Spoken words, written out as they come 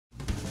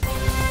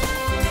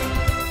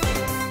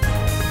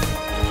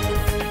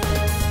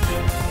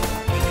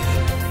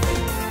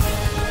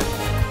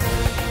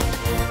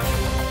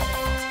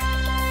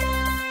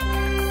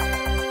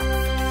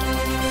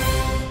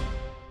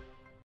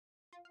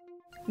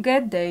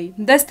Good day.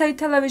 The state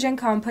television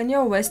company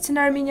of Western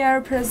Armenia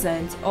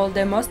represents all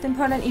the most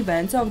important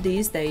events of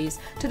these days.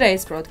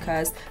 Today's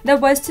broadcast: the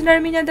Western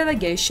Armenian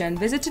delegation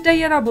visited the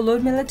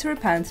Yerablur Military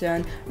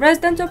Pantheon.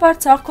 Residents of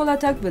Artsakh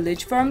Kolatak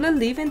village firmly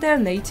live in their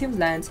native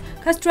lands.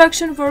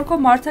 Construction work of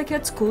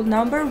Martakert School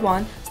No.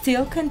 1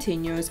 still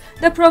continues.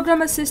 The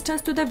program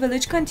assistance to the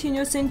village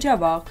continues in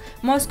Javakhk.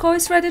 Moscow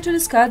is ready to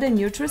discuss the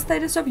neutral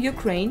status of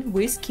Ukraine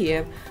with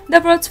Kiev. The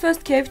world's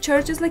first cave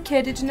church is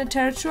located in the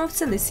territory of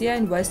Cilicia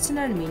in Western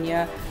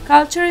Armenia.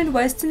 Culture in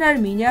Western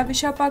Armenia,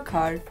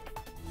 Vishapakar.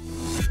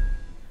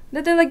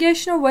 The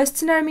delegation of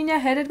Western Armenia,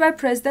 headed by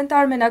President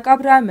Artsakh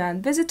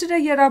Kolatak, visited the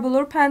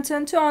Yerablur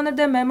Pantheon to honor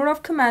the memory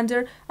of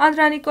Commander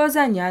Artsakh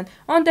Kolatak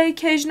on the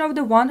occasion of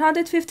the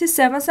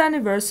 157th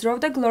anniversary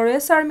of the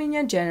glorious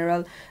Armenian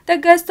general. The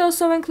guests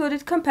also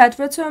included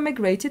compatriots who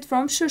emigrated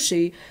from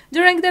Shushi.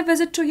 During the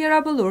visit to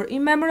Yerablur,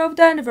 in memory of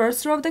the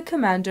anniversary of the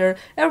commander,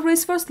 a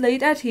wreath was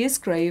laid at his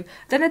grave.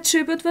 Then a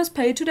tribute was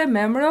paid to the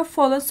memory of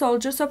fallen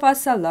soldiers of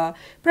Asala.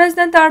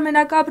 President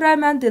Artsakh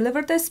Kolatak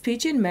delivered a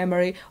speech in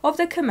memory of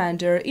the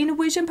commander, in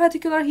which in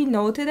particular he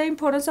noted the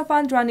importance of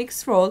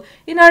Andranik's role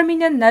in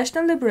Armenian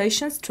national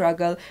liberation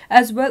struggle,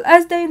 as well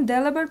as the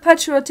indelible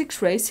patriotic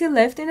trace he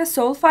left in a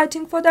soul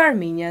fighting for the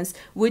Armenians,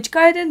 which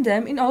guided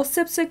them in all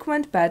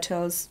subsequent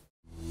battles.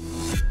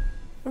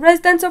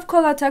 Residents of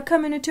Kolatak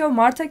community of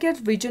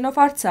Martakert region of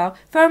Artsakh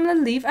firmly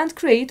live and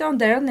create on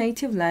their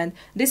native land.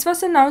 This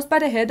was announced by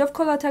the head of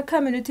Kolatak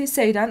community,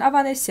 Seyran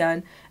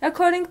Avanesyan.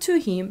 According to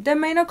him, the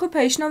main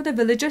occupation of the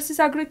villagers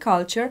is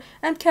agriculture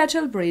and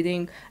cattle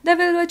breeding. The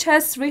village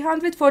has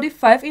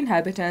 345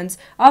 inhabitants.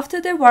 After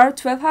the war,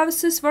 12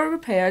 houses were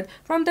repaired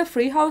from the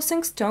free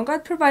housing stock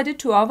and provided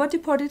to our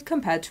deported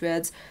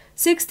compatriots.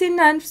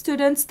 69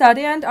 students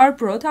study and are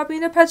brought up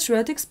in a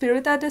patriotic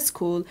spirit at the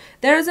school.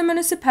 There is a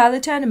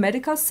municipality and a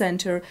medical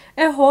center,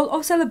 a hall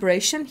of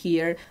celebration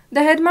here.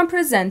 The headman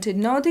presented,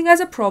 noting as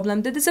a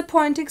problem the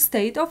disappointing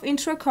state of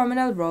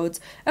intra-communal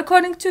roads.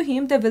 According to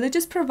him, the village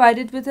is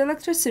provided with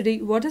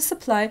electricity, water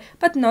supply,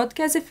 but not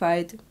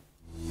gasified.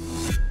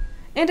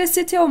 In the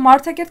city of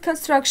Martakert,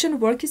 construction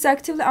work is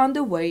actively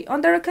underway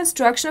on the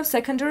reconstruction of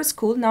secondary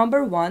school No.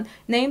 1,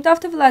 named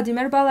after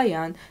Vladimir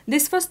Balayan.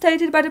 This was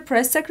stated by the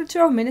press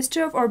secretary of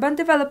Ministry of Urban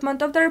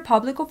Development of the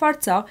Republic of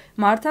Artsakh,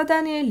 Marta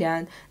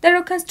Danielian. The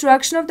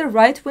reconstruction of the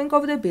right wing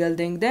of the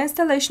building, the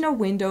installation of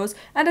windows,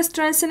 and the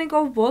strengthening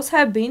of walls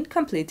have been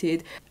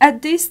completed.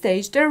 At this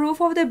stage, the roof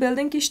of the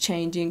building is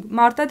changing,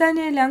 Marta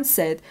Danielian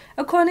said.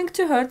 According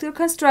to her, the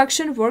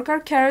construction work are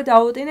carried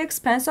out in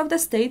expense of the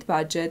state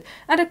budget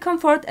and the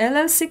Comfort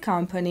LLC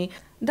company.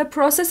 The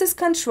process is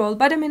controlled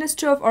by the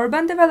Ministry of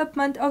Urban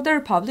Development of the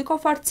Republic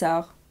of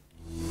Artsakh.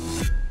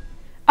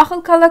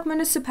 Artsakh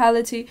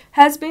municipality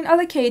has been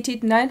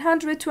allocated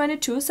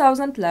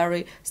 922,000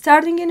 lari.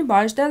 Starting in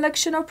March, the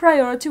election of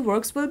priority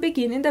works will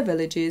begin in the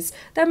villages.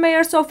 The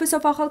mayor's office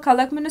of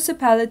Artsakh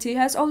municipality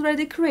has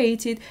already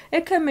created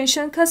a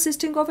commission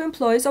consisting of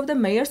employees of the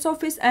mayor's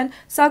office and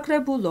Sacre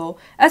Boulot.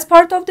 As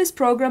part of this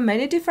program,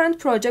 many different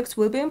projects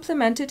will be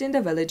implemented in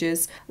the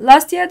villages.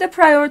 Last year, the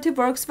priority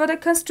works were the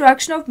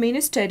construction of mini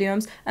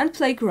stadiums and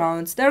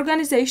playgrounds, the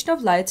organization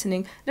of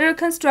lighting, the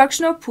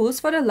reconstruction of pools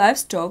for the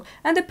livestock,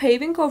 and the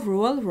paving of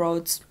rural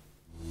roads.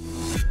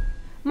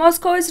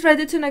 Moscow is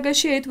ready to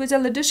negotiate with the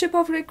leadership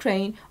of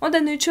Ukraine on the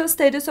neutral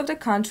status of the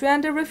country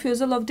and the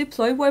refusal of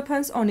deploy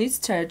weapons on its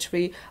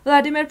territory,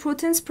 Vladimir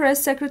Putin's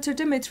press secretary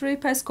Dmitry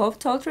Peskov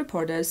told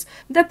reporters.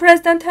 The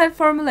president had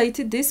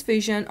formulated this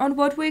vision on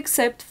what we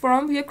accept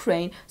from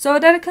Ukraine so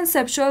that the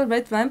conceptual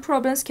red line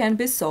problems can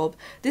be solved.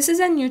 This is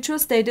a neutral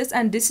status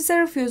and this is a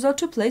refusal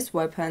to place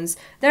weapons.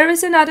 There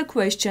is another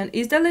question: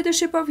 is the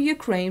leadership of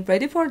Ukraine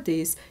ready for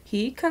this?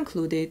 He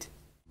concluded.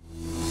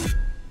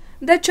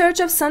 The Church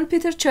of St.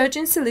 Peter Church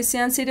in Cilicia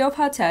and city of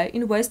Hatay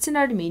in Western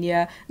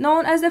Armenia,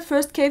 known as the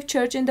first cave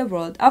church in the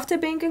world, after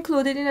being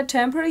included in a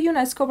temporary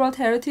UNESCO World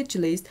Heritage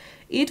List,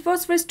 it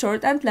was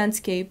restored and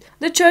landscaped.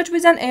 The church,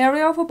 with an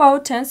area of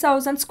about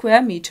 10,000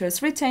 square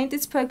meters, retained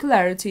its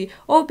peculiarity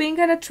of being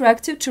an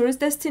attractive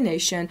tourist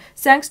destination,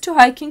 thanks to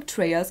hiking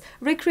trails,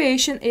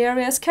 recreation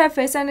areas,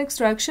 cafes and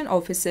extraction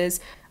offices.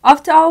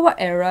 After our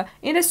era,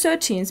 in the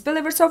 13th,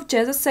 believers of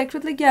Jesus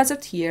sacredly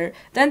gathered here.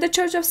 Then the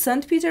Church of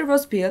St. Peter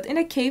was built in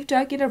a cave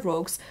dug in the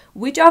rocks,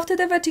 which after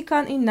the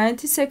Vatican in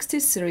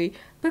 1963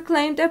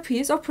 proclaimed a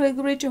piece of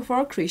pilgrimage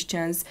for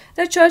Christians.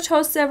 The church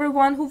hosts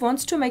everyone who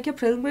wants to make a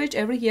pilgrimage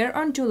every year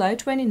on July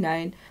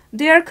 29.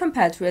 Dear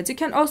compatriots, you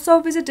can also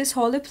visit this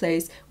holy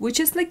place, which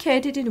is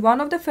located in one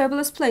of the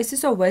fabulous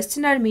places of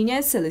Western Armenia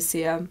and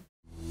Cilicia.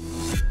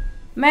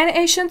 Many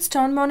ancient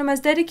stone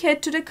monuments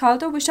dedicated to the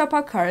cult of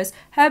Vishapakars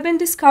have been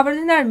discovered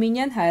in the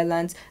Armenian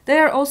highlands. They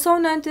are also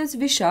known as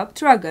Vishap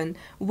dragon,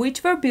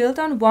 which were built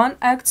on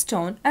one-act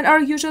stone and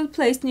are usually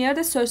placed near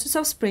the sources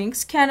of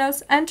springs,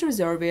 canals, and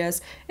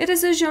reservoirs. It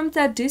is assumed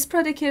that these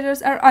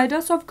predicators are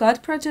idols of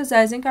God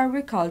prioritizing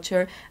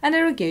agriculture and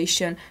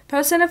irrigation,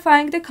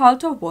 personifying the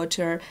cult of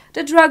water.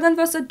 The dragon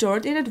was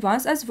adored in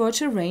advance as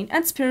water rain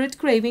and spirit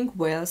craving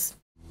wells.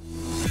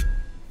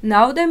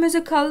 Now the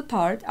musical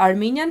part,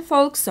 Armenian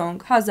folk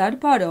song Hazar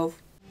Barov.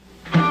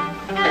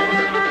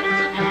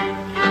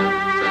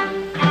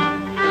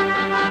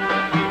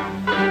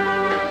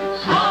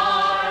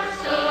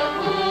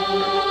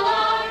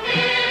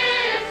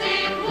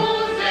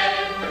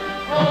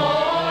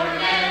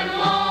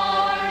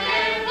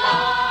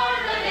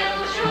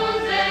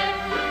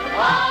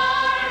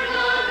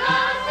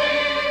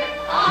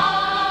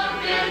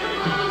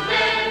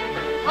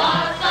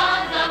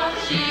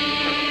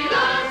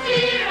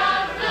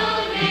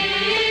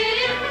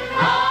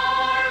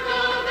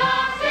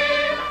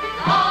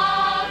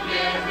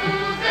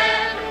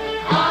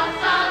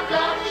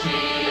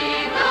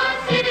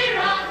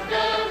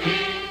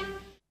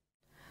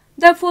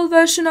 The full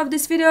version of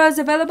this video is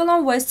available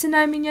on Western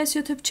Armenia's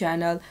YouTube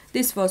channel.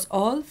 This was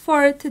all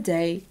for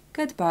today.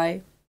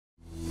 Goodbye.